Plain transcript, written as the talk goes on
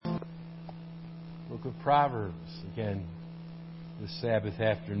Book of Proverbs again this Sabbath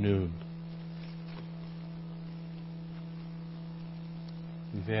afternoon.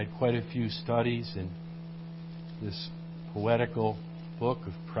 We've had quite a few studies in this poetical book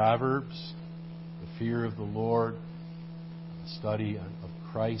of Proverbs, the fear of the Lord, a study of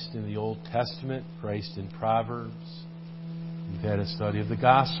Christ in the Old Testament, Christ in Proverbs. We've had a study of the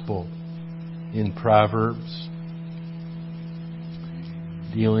Gospel in Proverbs,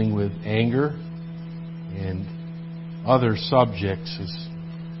 dealing with anger and other subjects as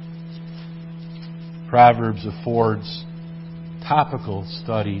Proverbs affords topical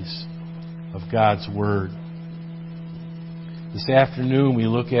studies of God's Word. This afternoon we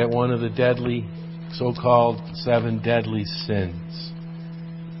look at one of the deadly, so-called 7 deadly sins.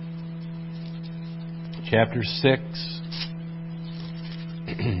 Chapter 6.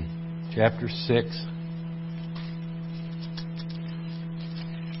 Chapter 6.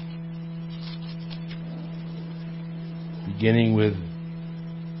 Beginning with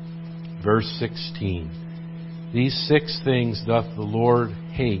verse 16. These 6 things doth the Lord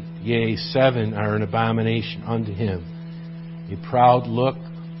hate, yea, 7 are an abomination unto him: a proud look,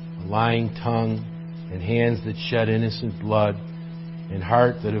 a lying tongue, and hands that shed innocent blood, and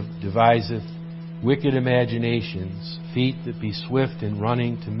heart that deviseth wicked imaginations, feet that be swift in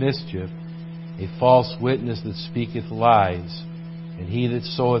running to mischief, a false witness that speaketh lies, and he that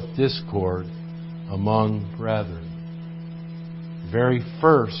soweth discord among brethren. The very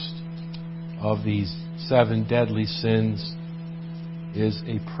first of these 7 deadly sins is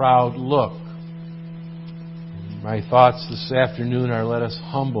a proud look. My thoughts this afternoon are, let us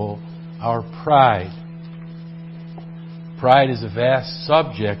humble our pride. Pride is a vast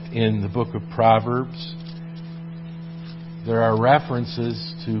subject in the book of Proverbs. There are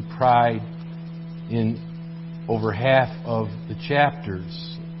references to pride in over half of the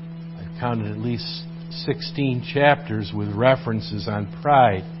chapters. I've counted at least 16 chapters with references on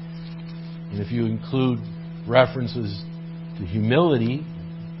pride. And if you include references to humility,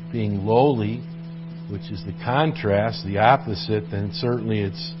 being lowly, which is the contrast, the opposite, then certainly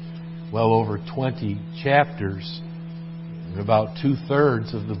it's well over 20 chapters. In about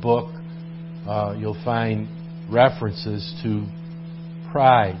 2/3 of the book, you'll find references to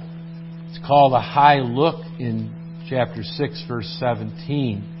pride. It's called a high look in chapter 6, verse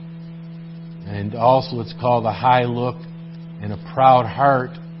 17. And also it's called a high look and a proud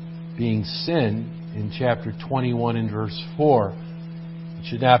heart being sin in chapter 21 and verse 4. It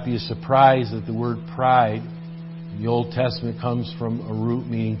should not be a surprise that the word pride in the Old Testament comes from a root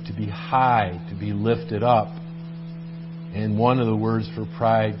meaning to be high, to be lifted up. And one of the words for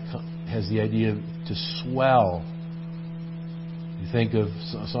pride has the idea to swell. You think of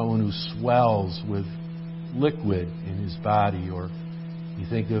someone who swells with liquid in his body, or you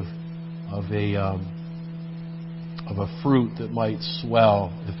think of a fruit that might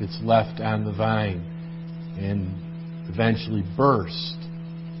swell if it's left on the vine and eventually burst.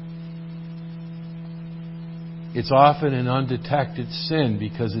 It's often an undetected sin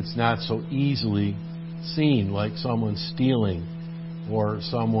because it's not so easily seen, like someone stealing or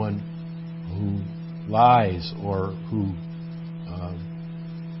someone who lies or who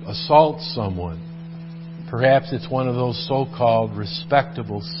assaults someone. Perhaps it's one of those so-called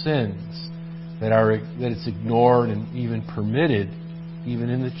respectable sins that it's ignored and even permitted, even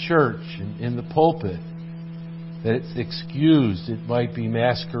in the church and in the pulpit, that it's excused. It might be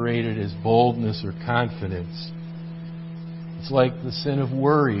masqueraded as boldness or confidence. It's like the sin of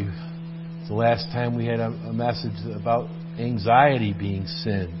worry. It's the last time we had a message about anxiety being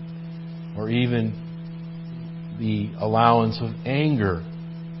sin, or even the allowance of anger,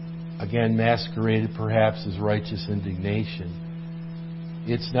 again masqueraded perhaps as righteous indignation.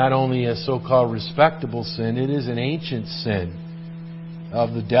 It's not only a so-called respectable sin, it is an ancient sin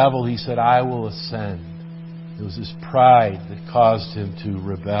of the devil. He said, I will ascend. It was his pride that caused him to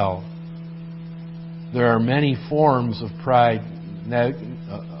rebel. There are many forms of pride,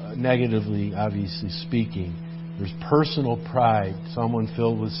 negatively, obviously speaking. There's personal pride, someone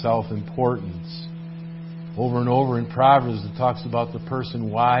filled with self-importance. Over and over in Proverbs, it talks about the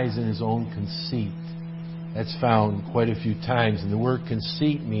person wise in his own conceit. That's found quite a few times. And the word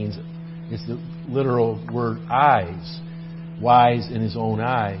conceit means, it's the literal word eyes. Wise in his own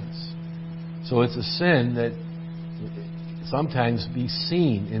eyes. So it's a sin that sometimes be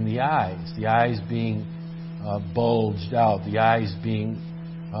seen in the eyes being bulged out, the eyes being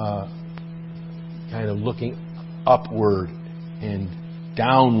kind of looking upward and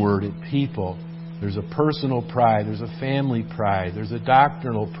downward at people. There's a personal pride, there's a family pride, there's a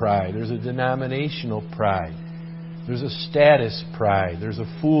doctrinal pride, there's a denominational pride. There's a status pride. There's a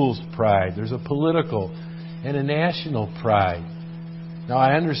fool's pride. There's a political and a national pride. Now,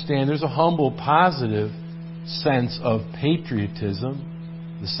 I understand there's a humble, positive sense of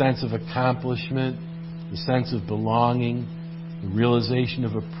patriotism, the sense of accomplishment, the sense of belonging, the realization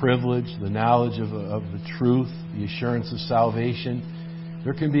of a privilege, the knowledge of the truth, the assurance of salvation.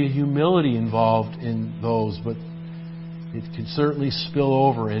 There can be a humility involved in those, but it can certainly spill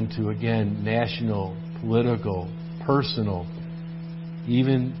over into, again, national, political, personal,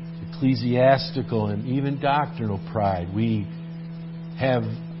 even ecclesiastical, and even doctrinal pride. We have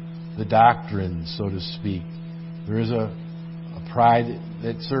the doctrine, so to speak. There is a pride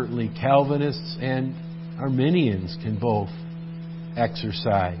that certainly Calvinists and Arminians can both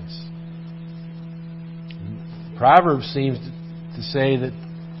exercise. Proverbs seems to say that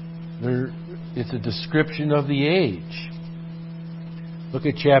it's a description of the age. Look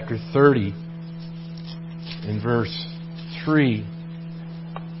at chapter 30 in verse 3.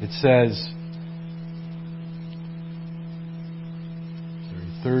 It says,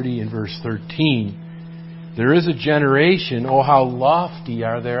 30 and verse 13, there is a generation, oh how lofty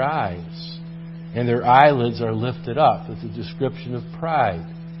are their eyes, and their eyelids are lifted up. It's a description of pride.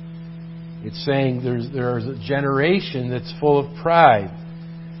 It's saying there is a generation that's full of pride.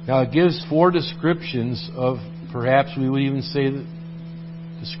 Now it gives 4 descriptions of, perhaps we would even say,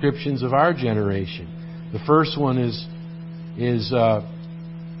 descriptions of our generation. The first one is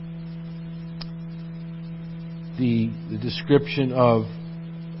the description of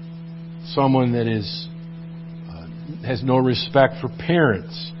someone that has no respect for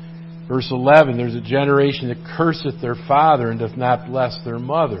parents. Verse 11, there's a generation that curseth their father and doth not bless their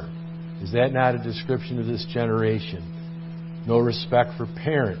mother. Is that not a description of this generation? No respect for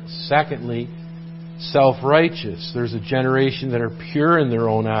parents. Secondly, self-righteous. There's a generation that are pure in their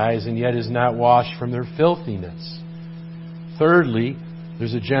own eyes and yet is not washed from their filthiness. Thirdly,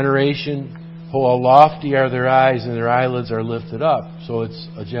 there's a generation, oh, how lofty are their eyes and their eyelids are lifted up. So it's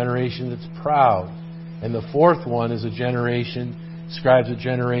a generation that's proud. And the fourth one is describes a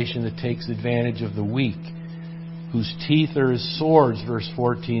generation that takes advantage of the weak, whose teeth are as swords, verse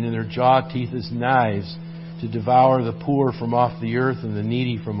 14, and their jaw teeth as knives, to devour the poor from off the earth and the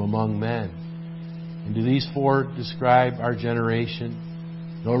needy from among men. And do these 4 describe our generation?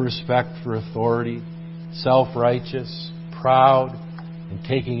 No respect for authority, self-righteous, proud, and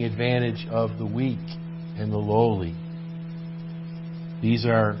taking advantage of the weak and the lowly. These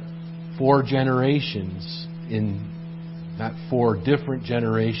are 4 generations not 4 different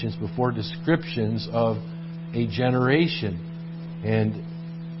generations, but 4 descriptions of a generation. And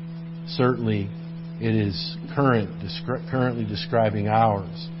certainly it is currently describing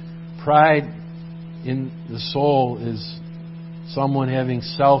ours. Pride in the soul is someone having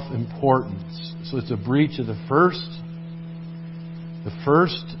self-importance. So it's a breach of the first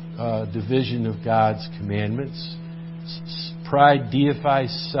division of God's commandments. Pride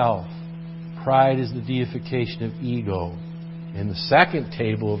deifies self. Pride is the deification of ego. In the second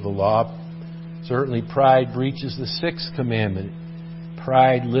table of the law, certainly pride breaches the 6th commandment.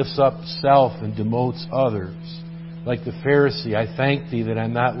 Pride lifts up self and demotes others. Like the Pharisee, I thank thee that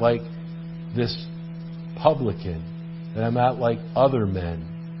I'm not like this publican, that I'm not like other men.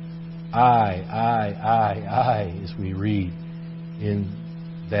 I, as we read in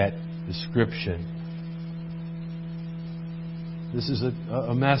that description. This is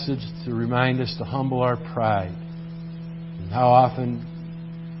a message to remind us to humble our pride. And how often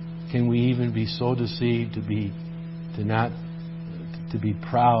can we even be so deceived to be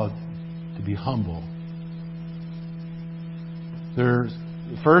proud, to be humble? The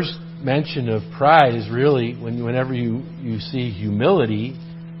first mention of pride is really whenever you see humility,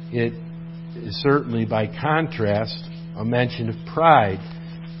 it is certainly by contrast a mention of pride.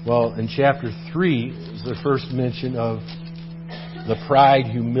 Well, in chapter 3 is the first mention of the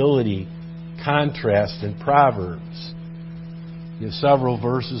pride-humility contrast in Proverbs. You have several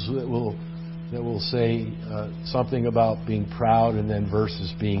verses that will say something about being proud, and then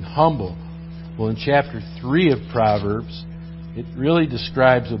verses being humble. Well, in chapter 3 of Proverbs, it really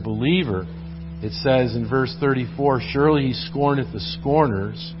describes a believer. It says in verse 34, surely he scorneth the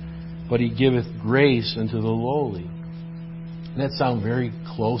scorners, but he giveth grace unto the lowly. Doesn't that sound very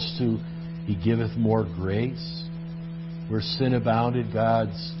close to he giveth more grace? Where sin abounded,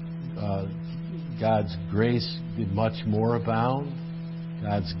 God's grace did much more abound,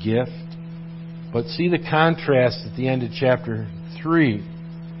 God's gift. But see the contrast at the end of chapter 3.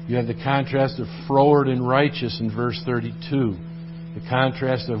 You have the contrast of froward and righteous in verse 32. The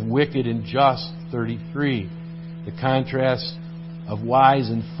contrast of wicked and just, 33. The contrast of wise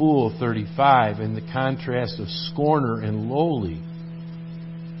and fool, 35, and the contrast of scorner and lowly.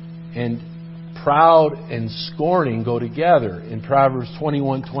 And proud and scorning go together. In Proverbs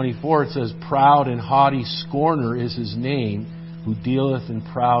 21:24 it says, proud and haughty scorner is his name, who dealeth in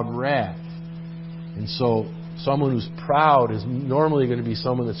proud wrath. And so someone who's proud is normally going to be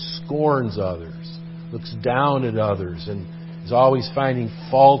someone that scorns others, looks down at others, and is always finding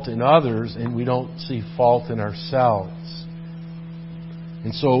fault in others, and we don't see fault in ourselves.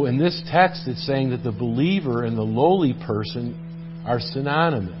 And so in this text it's saying that the believer and the lowly person are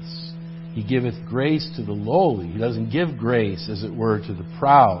synonymous. He giveth grace to the lowly. He doesn't give grace, as it were, to the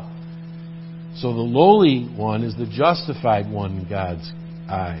proud. So the lowly one is the justified one in God's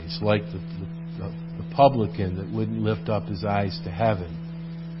eyes, like the publican that wouldn't lift up his eyes to heaven.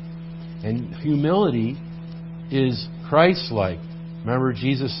 And humility is Christ-like. Remember,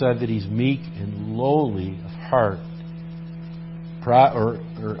 Jesus said that He's meek and lowly of heart. Or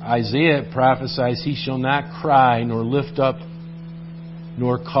Isaiah prophesies, He shall not cry nor lift up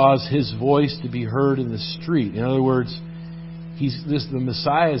nor cause His voice to be heard in the street. In other words, the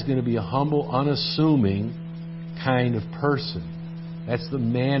Messiah is going to be a humble, unassuming kind of person. That's the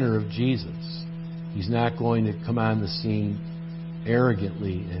manner of Jesus. He's not going to come on the scene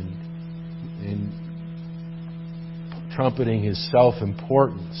arrogantly and trumpeting His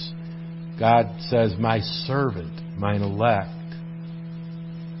self-importance. God says, my servant, mine elect.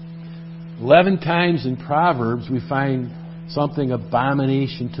 11 times in Proverbs we find something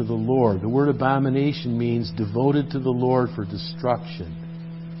abomination to the Lord. The word abomination means devoted to the Lord for destruction.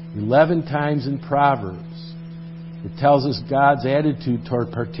 11 times in Proverbs it tells us God's attitude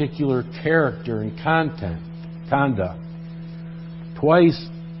toward particular character and conduct. Twice,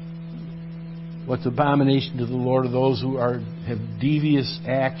 what's abomination to the Lord are those who have devious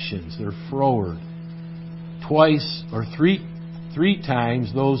actions. They're froward. Twice or three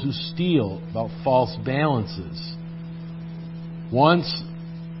times those who steal, about false balances. Once,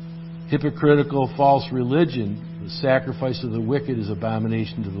 hypocritical false religion. The sacrifice of the wicked is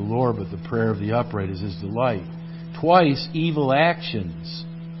abomination to the Lord, but the prayer of the upright is His delight. Twice, evil actions.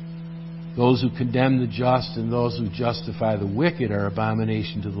 Those who condemn the just and those who justify the wicked are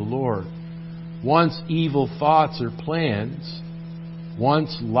abomination to the Lord. Once, evil thoughts or plans.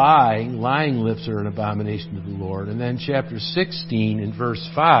 Once, lying lips are an abomination to the Lord. And then chapter 16 in verse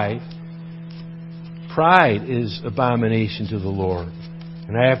 5, pride is abomination to the Lord.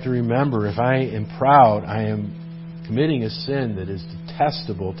 And I have to remember, if I am proud, I am committing a sin that is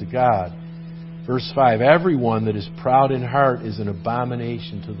detestable to God. Verse 5, everyone that is proud in heart is an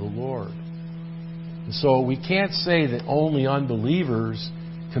abomination to the Lord. And so we can't say that only unbelievers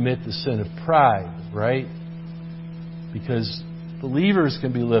commit the sin of pride, right? Because believers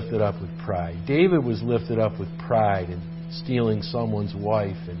can be lifted up with pride. David was lifted up with pride in stealing someone's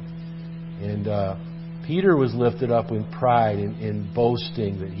wife, and Peter was lifted up with pride in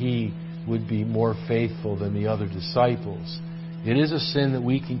boasting that he would be more faithful than the other disciples. It is a sin that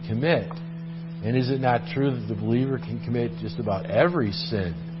we can commit. And is it not true that the believer can commit just about every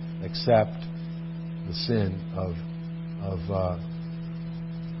sin except the sin of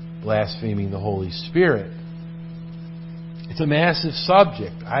blaspheming the Holy Spirit? It's a massive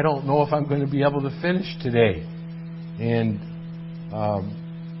subject. I don't know if I'm going to be able to finish today. And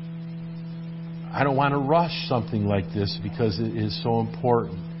I don't want to rush something like this because it is so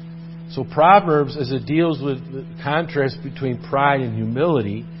important. So Proverbs, as it deals with the contrast between pride and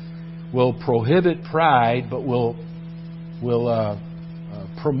humility, will prohibit pride, but will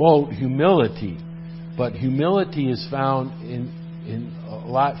promote humility. But humility is found in a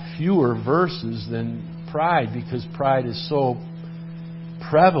lot fewer verses than pride, because pride is so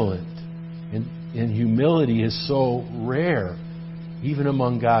prevalent and humility is so rare, even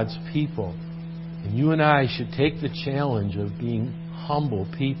among God's people. And you and I should take the challenge of being humble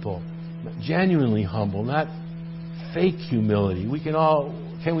people, genuinely humble, not fake humility.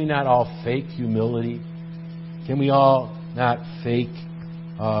 Can we not all fake humility? Can we all not fake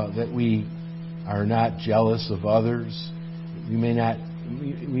that we are not jealous of others? They may not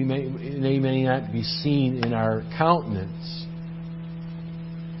be seen in our countenance.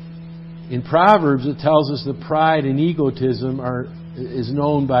 In Proverbs, it tells us that pride and egotism is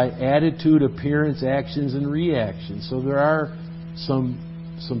known by attitude, appearance, actions, and reactions. So there are some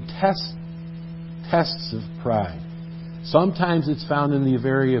tests of pride. Sometimes it's found in the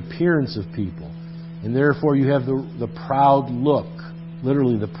very appearance of people. And therefore you have the proud look,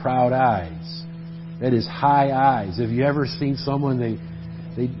 literally the proud eyes. That is high eyes. Have you ever seen someone,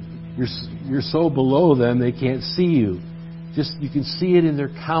 you're so below them they can't see you. You can see it in their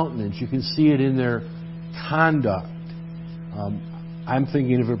countenance. You can see it in their conduct. I'm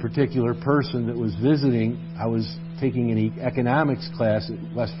thinking of a particular person that was visiting. I was taking an economics class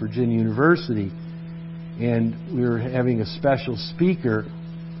at West Virginia University, and we were having a special speaker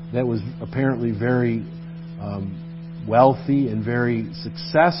that was apparently very wealthy and very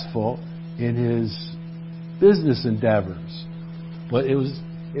successful in his business endeavors. But it was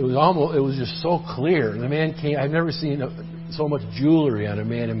just so clear. The man came. I've never seen so much jewelry on a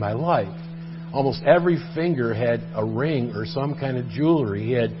man in my life. Almost every finger had a ring or some kind of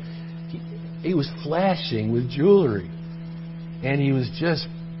jewelry. He was flashing with jewelry, and he was just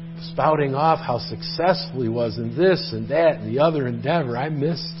spouting off how successful he was in this and that and the other endeavor. I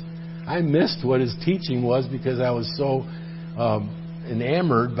missed what his teaching was because I was so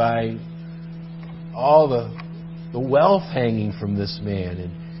enamored by all the wealth hanging from this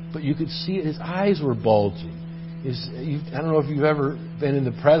man. But you could see his eyes were bulging. I don't know if you've ever been in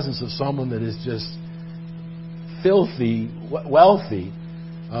the presence of someone that is just filthy wealthy,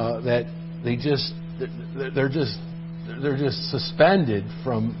 that they're just suspended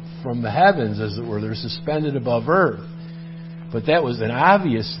from the heavens, as it were. They're suspended above earth. But that was an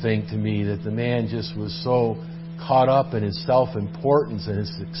obvious thing to me, that the man just was so caught up in his self-importance and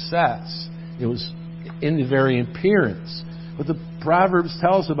his success. It was in the very appearance. But the Proverbs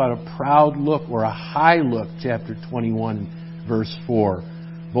tell us about a proud look or a high look, chapter 21, verse 4.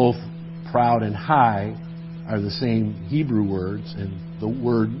 Both proud and high are the same Hebrew words, and the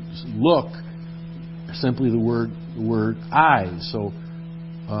word look is simply the word eyes. So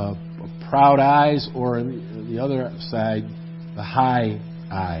proud eyes, or on the other side, the high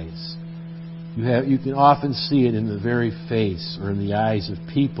eyes. You can often see it in the very face or in the eyes of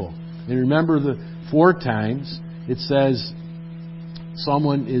people. And remember, the 4 times it says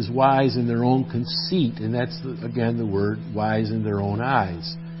someone is wise in their own conceit, and that's again the word wise in their own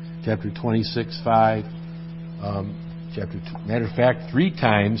eyes. Chapter 26, 5. Matter of fact, 3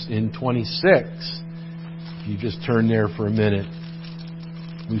 times in 26. If you just turn there for a minute,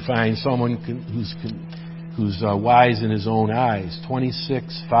 we find someone who's wise in his own eyes.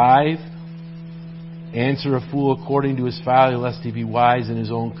 26, 5. Answer a fool according to his folly, lest he be wise in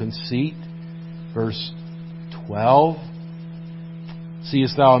his own conceit. Verse 12.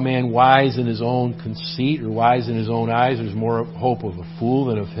 Seest thou a man wise in his own conceit, or wise in his own eyes? There's more hope of a fool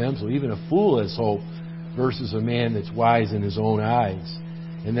than of him. So even a fool has hope versus a man that's wise in his own eyes.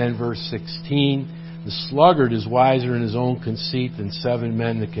 And then verse 16, the sluggard is wiser in his own conceit than 7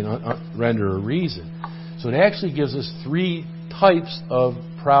 men that can render a reason. So it actually gives us 3 types of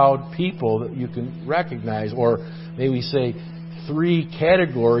proud people that you can recognize, or maybe say 3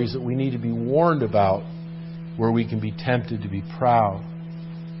 categories that we need to be warned about where we can be tempted to be proud.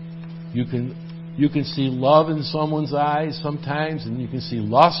 You can see love in someone's eyes sometimes, and you can see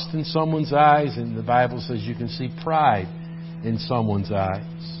lust in someone's eyes, and the Bible says you can see pride in someone's eyes.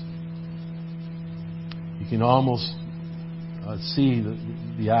 You can almost see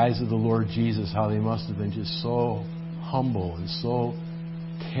the eyes of the Lord Jesus, how they must have been just so humble and so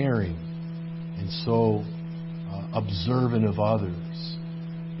caring and so observant of others.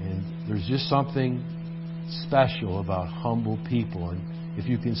 And there's just something special about humble people. And if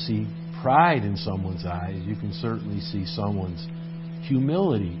you can see pride in someone's eyes, you can certainly see someone's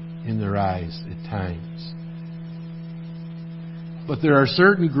humility in their eyes at times. But there are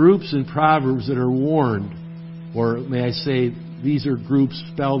certain groups in Proverbs that are warned, or may I say, these are groups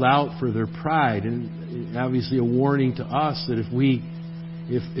spelled out for their pride, and obviously a warning to us that if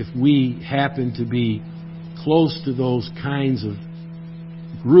we happen to be close to those kinds of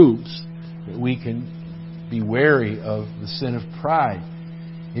groups, that we can be wary of the sin of pride.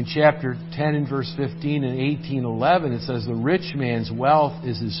 In chapter 10 and verse 15 and 18:11, it says, the rich man's wealth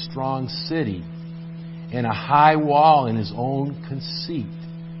is his strong city, and a high wall in his own conceit,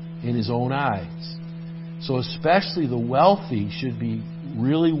 in his own eyes. So especially the wealthy should be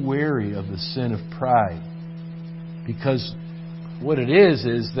really wary of the sin of pride. Because what it is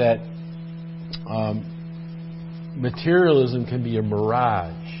that materialism can be a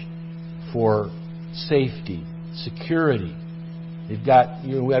mirage for safety, security. I've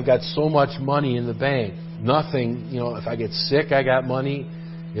got so much money in the bank. Nothing, if I get sick, I got money.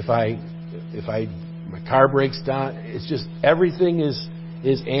 If my car breaks down, it's just everything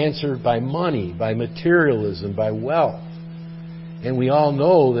is answered by money, by materialism, by wealth. And we all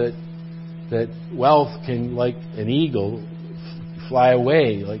know that wealth can, like an eagle, fly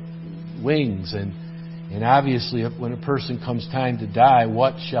away like wings. And obviously, when a person comes time to die,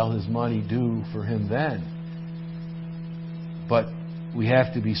 what shall his money do for him then? But we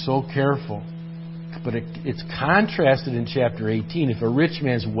have to be so careful. But it's contrasted in chapter 18. If a rich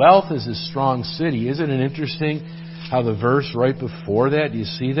man's wealth is his strong city, isn't it interesting how the verse right before that, do you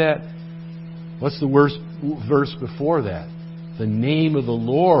see that? What's the verse before that? The name of the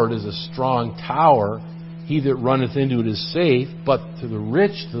Lord is a strong tower. He that runneth into it is safe. But to the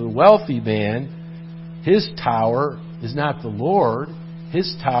rich, to the wealthy man, his tower is not the Lord.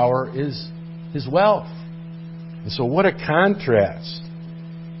 His tower is his wealth. And so what a contrast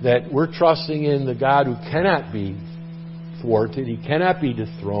that we're trusting in the God who cannot be thwarted. He cannot be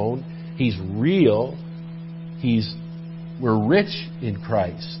dethroned. He's real. We're rich in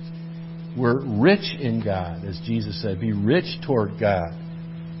Christ. We're rich in God, as Jesus said. Be rich toward God.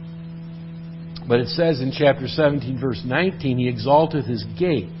 But it says in chapter 17, verse 19, He exalteth His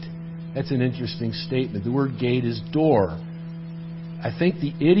gate. That's an interesting statement. The word gate is door. I think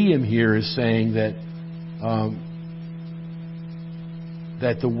the idiom here is saying that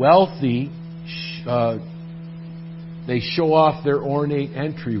that the wealthy, they show off their ornate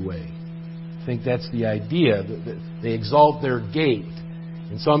entryway. I think that's the idea. They exalt their gate.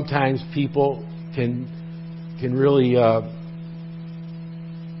 And sometimes people can really,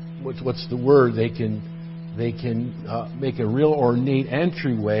 what's the word? They can make a real ornate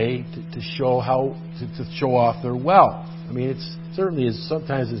entryway to show to show off their wealth. I mean, it's certainly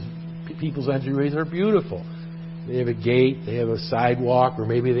sometimes people's entryways are beautiful. They have a gate, they have a sidewalk, or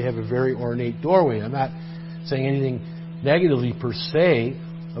maybe they have a very ornate doorway. I'm not saying anything negatively per se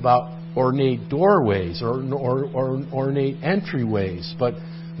about ornate doorways or ornate entryways, but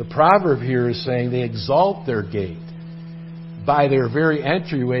the proverb here is saying they exalt their gate. By their very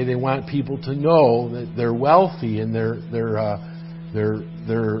entryway, they want people to know that they're wealthy and they're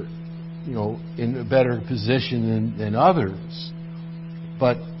in a better position than others.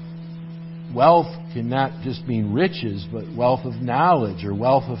 But wealth cannot just mean riches, but wealth of knowledge, or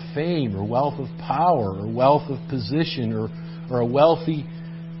wealth of fame, or wealth of power, or wealth of position, or a wealthy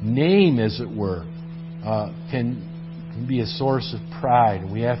name, as it were, can be a source of pride.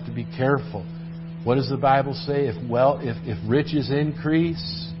 And we have to be careful. What does the Bible say? If riches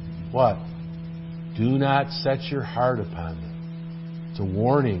increase, what? Do not set your heart upon them. It's a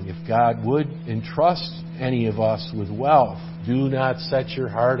warning. If God would entrust any of us with wealth, do not set your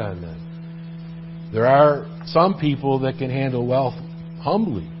heart on them. There are some people that can handle wealth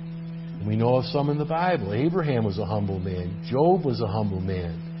humbly. And we know of some in the Bible. Abraham was a humble man. Job was a humble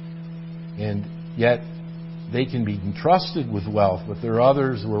man. And yet they can be entrusted with wealth, but there are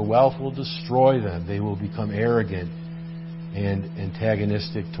others where wealth will destroy them. They will become arrogant and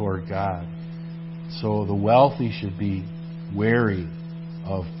antagonistic toward God. So the wealthy should be wary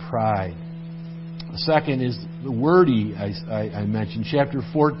of pride. The second is the wordy I mentioned. Chapter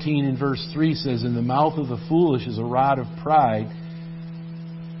 14 and verse 3 says, In the mouth of the foolish is a rod of pride,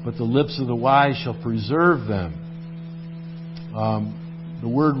 but the lips of the wise shall preserve them. The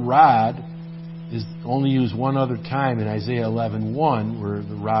word rod is only used one other time in Isaiah 11:1, where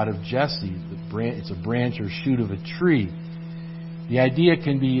the rod of Jesse, it's a branch or shoot of a tree. The idea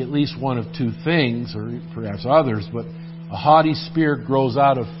can be at least one of two things, or perhaps others, but a haughty spirit grows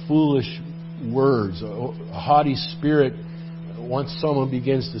out of foolish words. A haughty spirit, once someone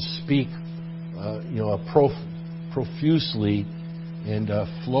begins to speak, profusely and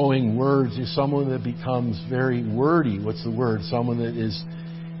flowing words, is someone that becomes very wordy. What's the word? Someone that is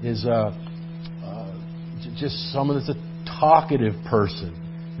just someone that's a talkative person.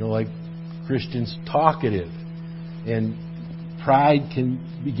 Like Christians, talkative. And pride can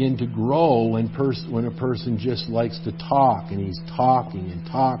begin to grow when a person just likes to talk, and he's talking and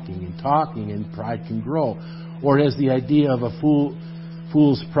talking and talking, and pride can grow. Or it has the idea of a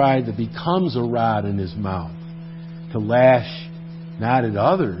fool's pride that becomes a rod in his mouth to lash not at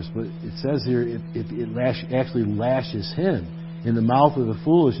others, but it says here it actually lashes him. In the mouth of the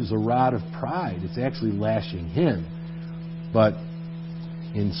foolish is a rod of pride. It's actually lashing him. But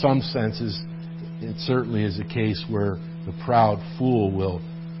in some senses, it certainly is a case where the proud fool will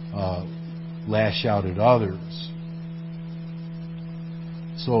lash out at others.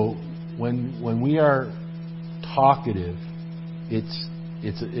 So when we are talkative,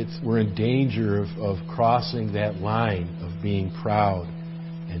 we're in danger of crossing that line of being proud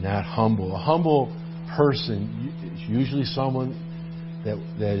and not humble. A humble person is usually someone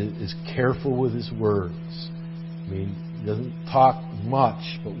that is careful with his words. I mean, he doesn't talk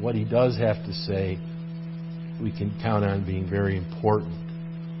much, but what he does have to say, we can count on being very important.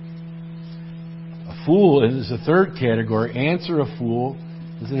 A fool is the third category. Answer a fool.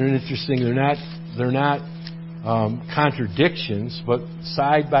 Isn't it interesting? They're not contradictions, but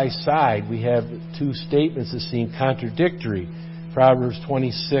side by side we have two statements that seem contradictory. Proverbs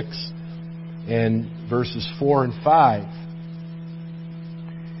 26 and verses 4 and 5.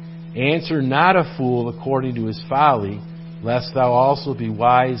 Answer not a fool according to his folly, lest thou also be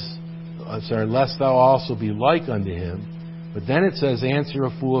like unto him. But then it says, answer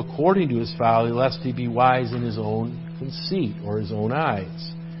a fool according to his folly, lest he be wise in his own conceit or his own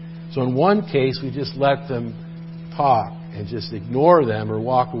eyes. So in one case, we just let them talk and just ignore them or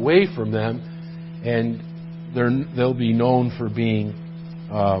walk away from them, and they'll be known for being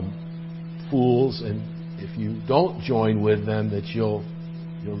fools. And if you don't join with them, that you'll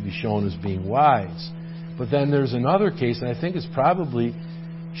be shown as being wise. But then there's another case, and I think it's probably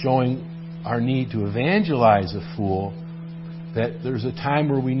showing our need to evangelize a fool, that there's a time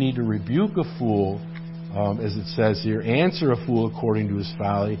where we need to rebuke a fool, as it says here, answer a fool according to his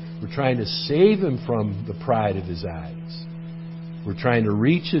folly. We're trying to save him from the pride of his eyes. We're trying to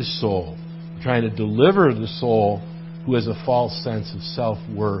reach his soul. We're trying to deliver the soul who has a false sense of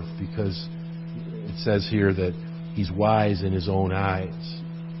self-worth, because it says here that he's wise in his own eyes.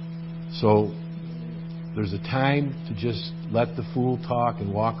 So there's a time to just let the fool talk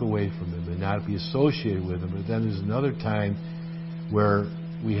and walk away from him and not be associated with him. But then there's another time where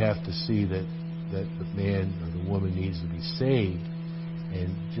we have to see that the man or the woman needs to be saved,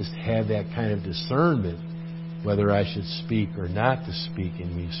 and just have that kind of discernment whether I should speak or not to speak.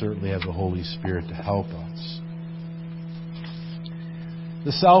 And we certainly have the Holy Spirit to help us.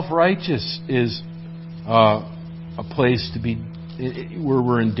 The self-righteous is a place to be where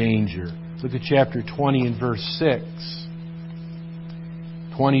we're in danger. Look at chapter 20 and verse 6.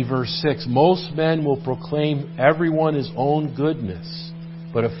 20 verse 6. Most men will proclaim everyone his own goodness,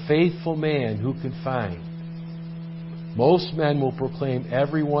 but a faithful man who can find? Most men will proclaim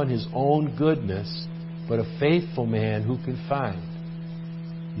everyone his own goodness, but a faithful man who can find?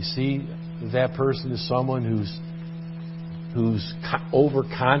 You see, that person is someone who's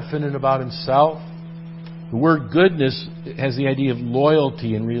overconfident about himself. The word goodness has the idea of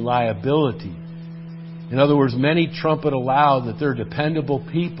loyalty and reliability. In other words, many trumpet aloud that they're dependable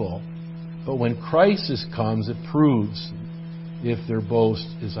people, but when crisis comes, it proves if their boast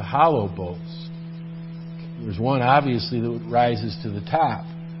is a hollow boast. There's one, obviously, that rises to the top.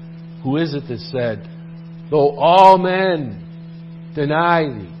 Who is it that said, though all men deny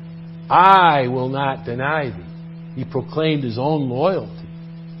thee, I will not deny thee? He proclaimed his own loyalty.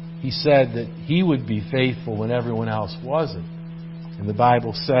 He said that he would be faithful when everyone else wasn't. And the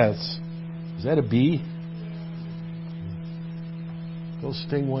Bible says, is that a bee? Go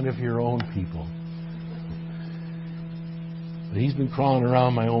sting one of your own people. But he's been crawling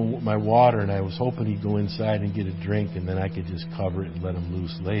around my water, and I was hoping he'd go inside and get a drink, and then I could just cover it and let him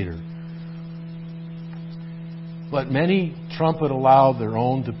loose later. But many trumpet aloud their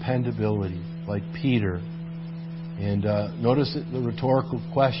own dependability, like Peter. And notice the rhetorical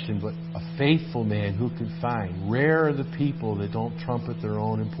question, but a faithful man who can find? Rare are the people that don't trumpet their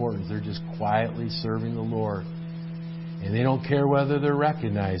own importance. They're just quietly serving the Lord. And they don't care whether they're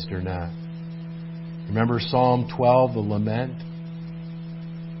recognized or not. Remember Psalm 12, the lament?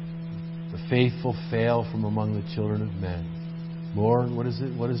 The faithful fail from among the children of men. Lord, what is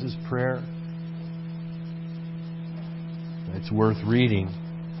it? What is his prayer? It's worth reading.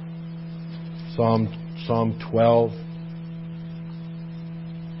 Psalm 12.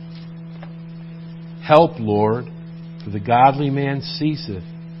 Help, Lord, for the godly man ceaseth,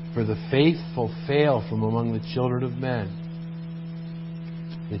 for the faithful fail from among the children of men.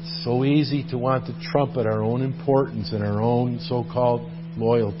 It's so easy to want to trumpet our own importance and our own so-called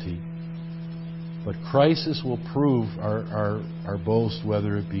loyalty. But crisis will prove our boast,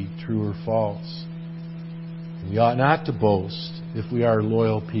 whether it be true or false. We ought not to boast if we are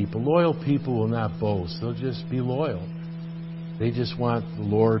loyal people. Loyal people will not boast. They'll just be loyal. They just want the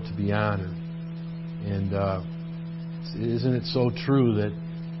Lord to be honored. And isn't it so true that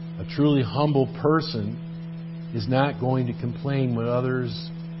a truly humble person is not going to complain when others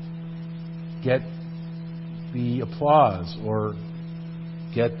get the applause or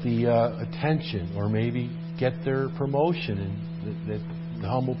get the attention or maybe get their promotion and that the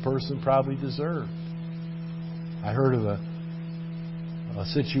humble person probably deserved? I heard of a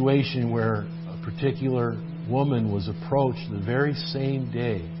situation where a particular woman was approached the very same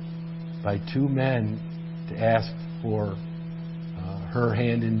day by two men to ask for her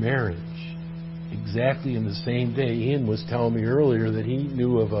hand in marriage. Exactly in the same day. Ian was telling me earlier that he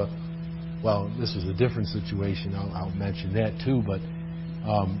knew of this was a different situation. I'll mention that too. But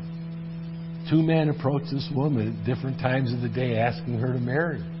two men approached this woman at different times of the day asking her to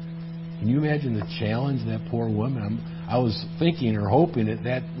marry. Can you imagine the challenge of that poor woman? I was thinking or hoping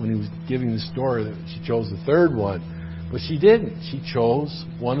that when he was giving the story that she chose the third one. But she didn't. She chose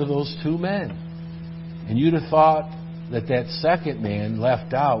one of those two men. And you'd have thought that second man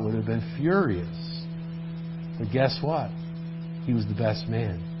left out would have been furious. But guess what? He was the best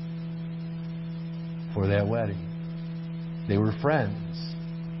man for that wedding. They were friends.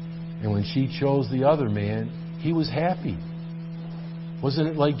 And when she chose the other man, he was happy. Wasn't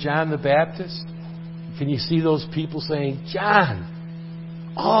it like John the Baptist? Can you see those people saying, John,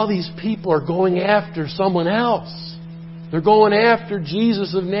 all these people are going after someone else. They're going after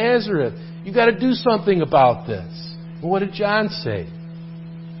Jesus of Nazareth. You've got to do something about this. Well, what did John say?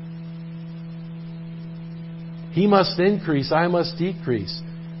 He must increase, I must decrease.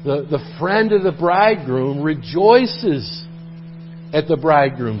 The friend of the bridegroom rejoices at the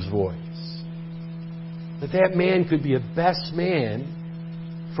bridegroom's voice. That man could be a best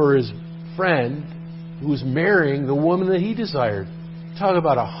man for his friend who was marrying the woman that he desired. Talk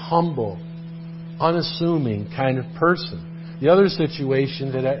about a humble, unassuming kind of person. The other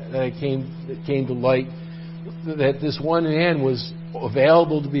situation that came to light, that this one man was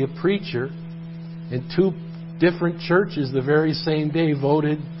available to be a preacher, and two different churches the very same day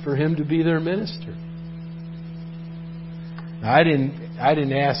voted for him to be their minister. Now, I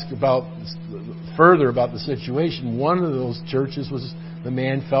didn't ask further about the situation. One of those churches was the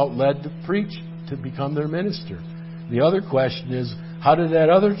man felt led to preach, to become their minister. The other question is, how did that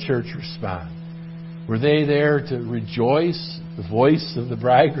other church respond? Were they there to rejoice the voice of the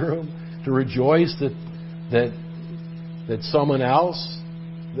bridegroom, to rejoice that someone else,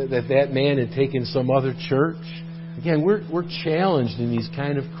 that man had taken some other church? Again, we're challenged in these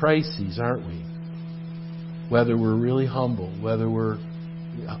kind of crises, aren't we? Whether we're really humble, whether we're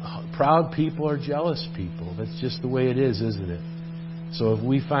proud people or jealous people. That's just the way it is, isn't it? So if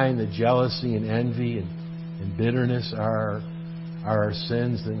we find that jealousy and envy and bitterness are our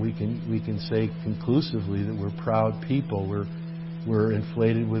sins, then we can say conclusively that we're proud people. We're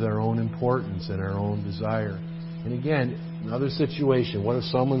inflated with our own importance and our own desire. And again, another situation. What if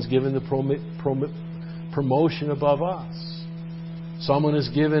someone's given the promotion above us? Someone is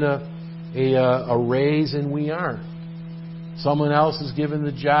given a raise and we aren't. Someone else is given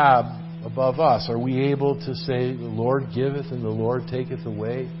the job above us. Are we able to say, the Lord giveth and the Lord taketh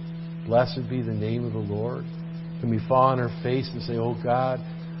away? Blessed be the name of the Lord. Can we fall on our face and say, oh God,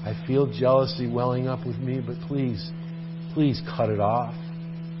 I feel jealousy welling up with me, but please cut it off.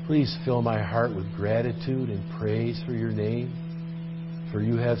 Please fill my heart with gratitude and praise for your name. For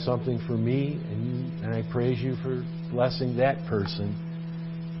you have something for me, and I praise you for blessing that person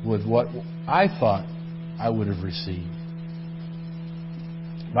with what I thought I would have received.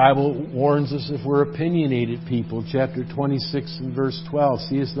 The Bible warns us if we're opinionated people. Chapter 26 and verse 12.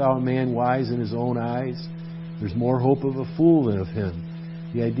 Seest thou a man wise in his own eyes? There's more hope of a fool than of him.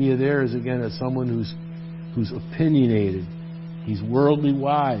 The idea there is, again, of someone who's opinionated. He's worldly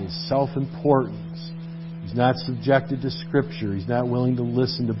wise, self-importance. He's not subjected to Scripture. He's not willing to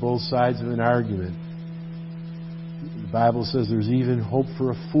listen to both sides of an argument. The Bible says there's even hope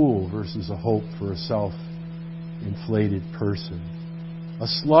for a fool versus a hope for a self-inflated person. A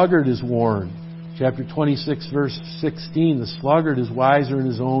sluggard is warned. Chapter 26, verse 16. The sluggard is wiser in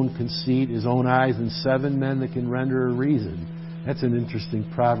his own conceit, his own eyes, than 7 men that can render a reason. That's an interesting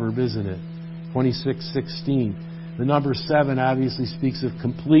proverb, isn't it? 26:16. The number 7 obviously speaks of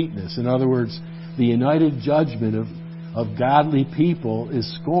completeness. In other words, the united judgment of godly people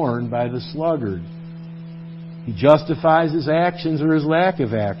is scorned by the sluggard. He justifies his actions or his lack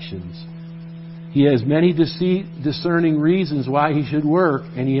of actions. He has many discerning reasons why he should work,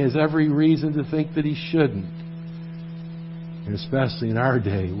 and he has every reason to think that he shouldn't. And especially in our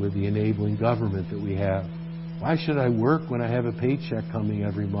day with the enabling government that we have. Why should I work when I have a paycheck coming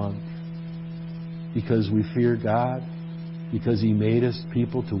every month? Because we fear God? Because He made us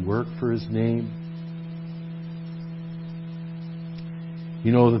people to work for His name?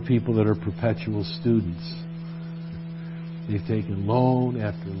 You know the people that are perpetual students. They've taken loan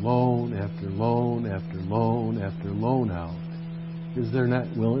after loan after loan after loan after loan out because they're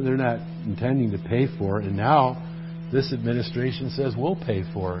not intending to pay for it. And now this administration says we'll pay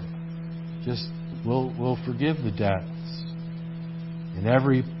for it. Just we'll forgive the debts. And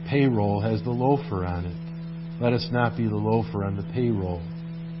every payroll has the loafer on it. Let us not be the loafer on the payroll.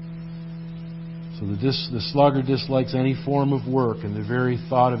 So the sluggard dislikes any form of work, and the very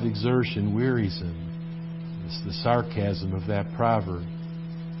thought of exertion wearies him. It's the sarcasm of that proverb.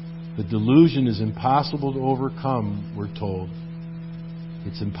 The delusion is impossible to overcome, we're told.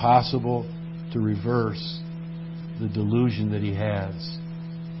 It's impossible to reverse the delusion that he has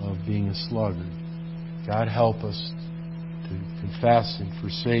of being a sluggard. God help us to confess and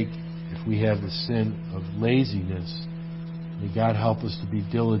forsake if we have the sin of laziness. May God help us to be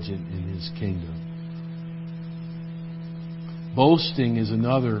diligent in His kingdom. Boasting is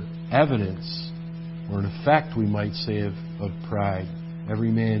another evidence, or an effect, we might say, of pride.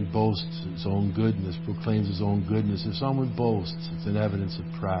 Every man boasts his own goodness, proclaims his own goodness. If someone boasts, it's an evidence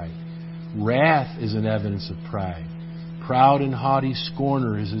of pride. Wrath is an evidence of pride. Proud and haughty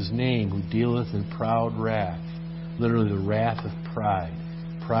scorner is his name, who dealeth in proud wrath. Literally, the wrath of pride.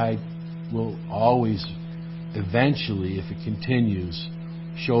 Pride will always, eventually, if it continues,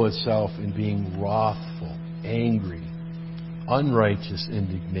 show itself in being wrathful, angry, unrighteous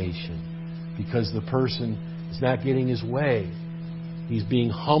indignation, because the person is not getting his way. He's being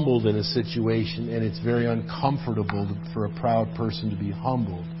humbled in a situation, and it's very uncomfortable for a proud person to be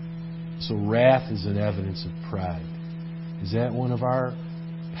humbled. So wrath is an evidence of pride. Is that one of our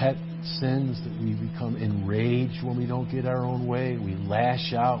pet sins, that we become enraged when we don't get our own way? We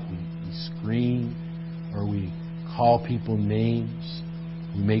lash out, we scream, or we call people names.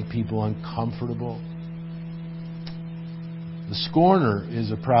 We make people uncomfortable. The scorner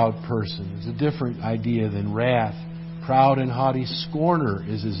is a proud person. It's a different idea than wrath. Proud and haughty scorner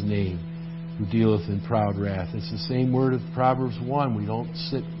is his name, who dealeth in proud wrath. It's the same word of Proverbs 1. We don't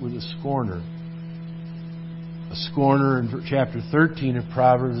sit with a scorner. A scorner in chapter 13 of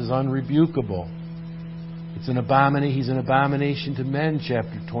Proverbs is unrebukable. It's an abomination. He's an abomination to men,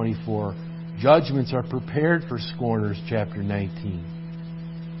 chapter 24. Judgments are prepared for scorners, chapter 19.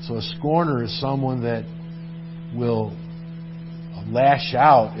 So a scorner is someone that will lash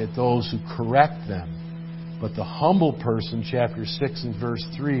out at those who correct them. But the humble person, chapter 6 and verse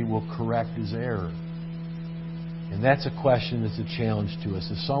 3, will correct his error. And that's a question that's a challenge to us.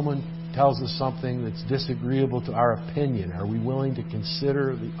 If someone tells us something that's disagreeable to our opinion, are we willing to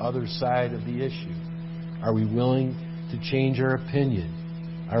consider the other side of the issue? Are we willing to change our opinion?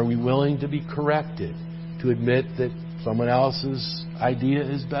 Are we willing to be corrected, to admit that someone else's idea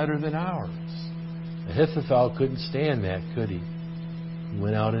is better than ours? Ahithophel couldn't stand that, could he? He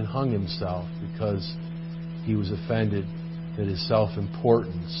went out and hung himself because he was offended that his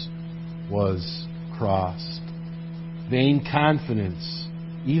self-importance was crossed. Vain confidence,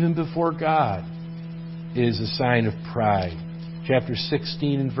 even before God, is a sign of pride. Chapter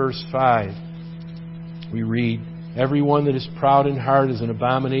 16 and verse 5, we read, "Everyone that is proud in heart is an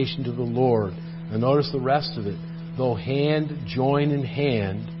abomination to the Lord." And notice the rest of it. "Though hand join in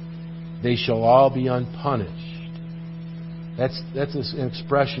hand, they shall all be unpunished." That's an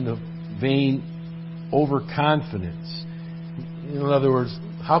expression of vain overconfidence. In other words,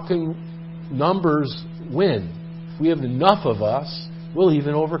 how can numbers win? If we have enough of us, we'll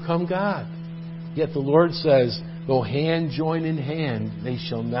even overcome God. Yet the Lord says, though hand join in hand, they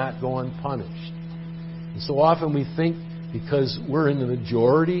shall not go unpunished. And so often we think because we're in the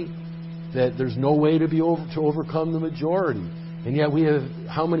majority that there's no way to overcome the majority. And yet we have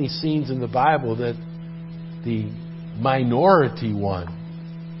how many scenes in the Bible that the minority won?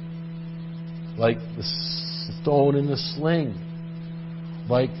 Like the stone in the sling.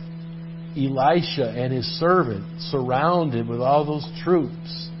 Like Elisha and his servant surrounded with all those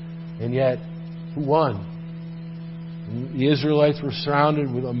troops. And yet, who won? And the Israelites were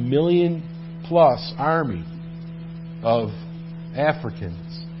surrounded with 1 million+ army of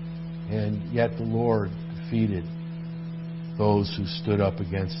Africans. And yet the Lord defeated those who stood up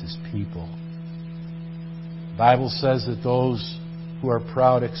against His people. The Bible says that those who are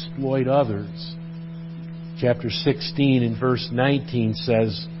proud exploit others. Chapter 16 and verse 19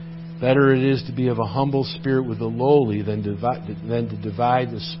 says, "Better it is to be of a humble spirit with the lowly than to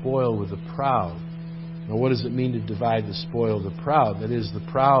divide the spoil with the proud." Now, what does it mean to divide the spoil of the proud? That is, the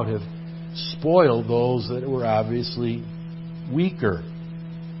proud have spoiled those that were obviously weaker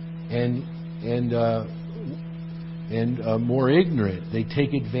and more ignorant. They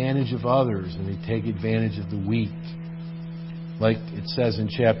take advantage of others, and they take advantage of the weak. Like it says in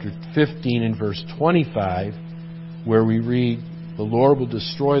chapter 15 and verse 25, where we read, "The Lord will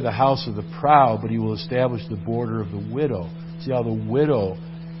destroy the house of the proud, but He will establish the border of the widow." See how the widow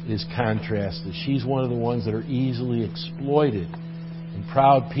is contrasted. She's one of the ones that are easily exploited. And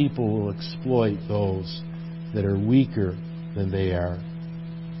proud people will exploit those that are weaker than they are.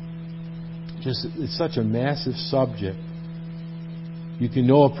 It's such a massive subject. You can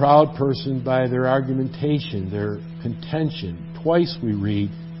know a proud person by their argumentation, their contention. Twice we read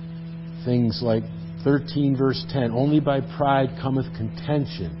things like 13 verse 10, "Only by pride cometh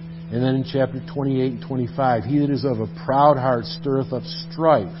contention." And then in chapter 28 and 25, "He that is of a proud heart stirreth up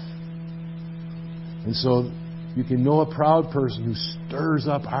strife." And so you can know a proud person who stirs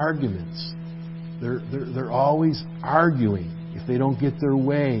up arguments. They're always arguing if they don't get their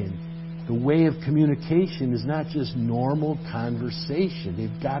way. And the way of communication is not just normal conversation.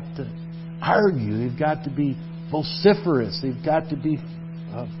 They've got to argue. They've got to be vociferous. They've got to be,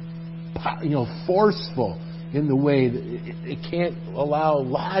 forceful in the way that it can't allow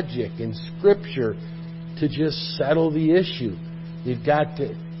logic and Scripture to just settle the issue. They've got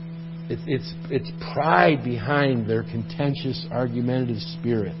to. It's pride behind their contentious, argumentative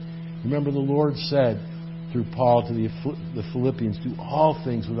spirit. Remember, the Lord said through Paul to the Philippians, "Do all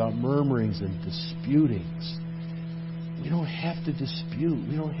things without murmurings and disputings." We don't have to dispute.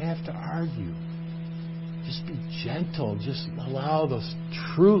 We don't have to argue. Just be gentle. Just allow the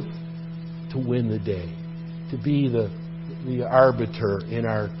truth to win the day, to be the arbiter in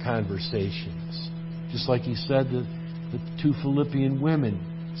our conversations. Just like he said to the two Philippian women,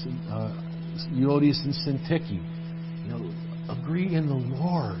 Euodias and Syntyche, agree in the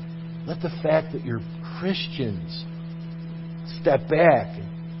Lord. Let the fact that you're Christians step back.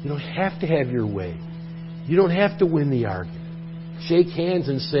 You don't have to have your way. You don't have to win the argument. Shake hands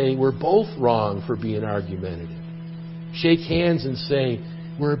and say, we're both wrong for being argumentative. Shake hands and say,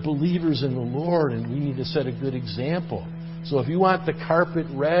 we're believers in the Lord and we need to set a good example. So if you want the carpet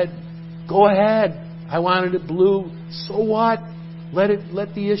red, go ahead. I wanted it blue. So what? Let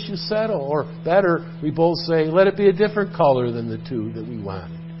the issue settle. Or better, we both say, let it be a different color than the two that we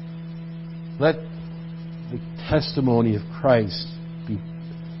wanted. Let the testimony of Christ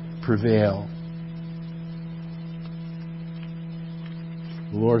prevail.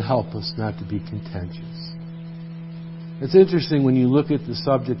 The Lord help us not to be contentious. It's interesting when you look at the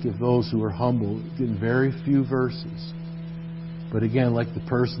subject of those who are humble, in very few verses. But again, like the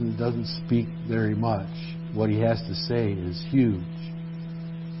person that doesn't speak very much, what he has to say is huge.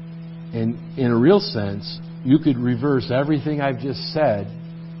 And in a real sense, you could reverse everything I've just said,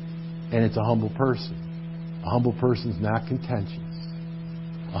 and it's a humble person. A humble person's not contentious.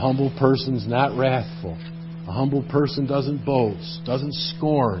 A humble person's not wrathful. A humble person doesn't boast, doesn't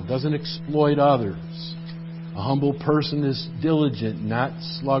scorn, doesn't exploit others. A humble person is diligent, not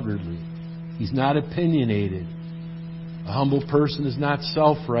sluggardly. He's not opinionated. A humble person is not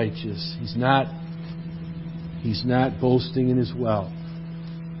self-righteous. He's not boasting in his wealth.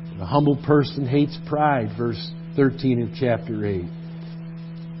 A humble person hates pride, verse 13 of chapter 8.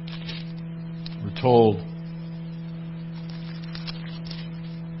 We're told,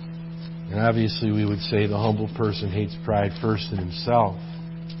 and obviously we would say the humble person hates pride first in himself.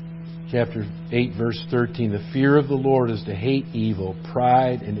 Chapter 8, verse 13, the fear of the Lord is to hate evil,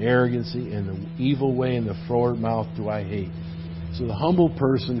 pride and arrogancy, and the evil way and the forward mouth do I hate. So the humble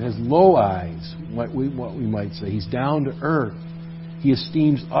person has low eyes, what we might say. He's down to earth. He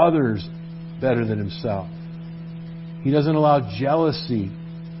esteems others better than himself. He doesn't allow jealousy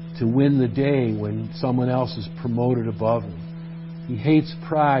to win the day when someone else is promoted above him. He hates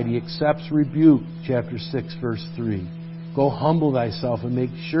pride. He accepts rebuke, chapter 6, verse 3. Go humble thyself and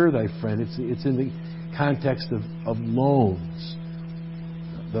make sure thy friend. It's in the context of loans.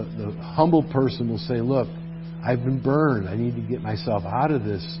 The humble person will say, look, I've been burned. I need to get myself out of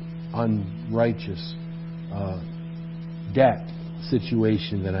this unrighteous debt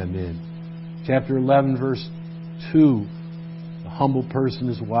situation that I'm in. Chapter 11, verse 2. The humble person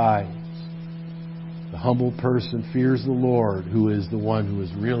is wise. The humble person fears the Lord, who is the one who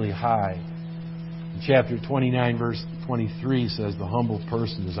is really high. And chapter 29, verse 23 says the humble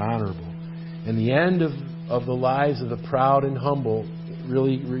person is honorable. And the end of the lives of the proud and humble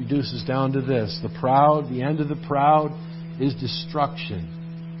really reduces down to this. The end of the proud is destruction.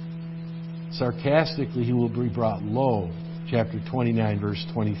 Sarcastically, he will be brought low. Chapter 29, verse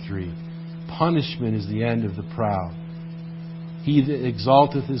 23. Punishment is the end of the proud. He that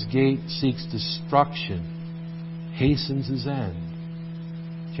exalteth his gate seeks destruction, hastens his end.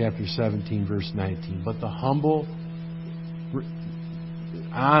 Chapter 17, verse 19. But the humble,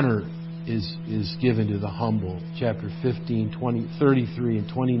 honor is given to the humble. Chapter 15, 33 and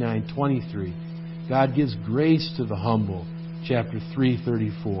 29, 23. God gives grace to the humble. Chapter 3,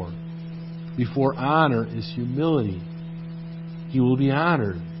 34. Before honor is humility. He will be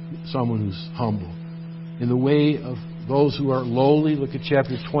honored, someone who's humble. In the way of those who are lowly, look at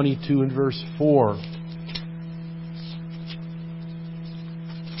chapter 22 and verse 4.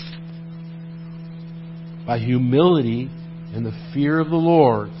 By humility and the fear of the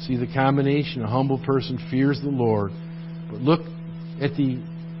Lord. See the combination. A humble person fears the Lord. But look at the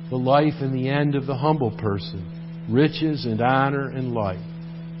life and the end of the humble person. Riches and honor and life.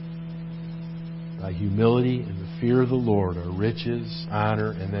 By humility and the fear of the Lord are riches,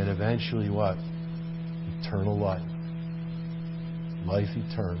 honor, and then eventually what? Eternal life. Life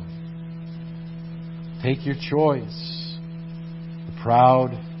eternal. Take your choice. The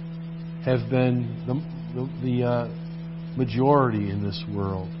proud have been the majority in this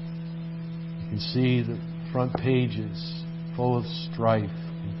world. You can see that front pages full of strife,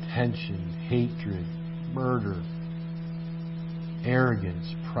 contention, hatred, murder,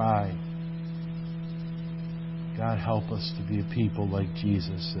 arrogance, pride. God, help us to be a people like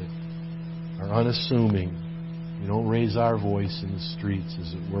Jesus that are unassuming. We don't raise our voice in the streets,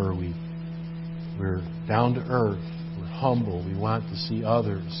 as it were. We're down to earth. We're humble. We want to see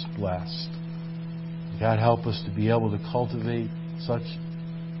others blessed. God, help us to be able to cultivate such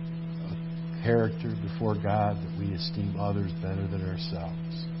a character before God that we esteem others better than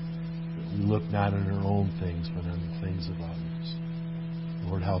ourselves. That we look not on our own things, but on the things of others.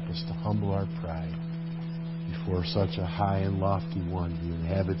 Lord, help us to humble our pride before such a high and lofty one who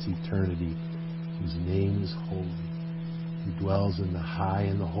inhabits eternity, whose name is holy, who dwells in the high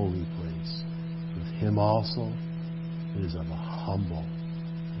and the holy place. With him also it is of a humble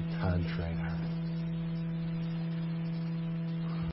and contrite heart.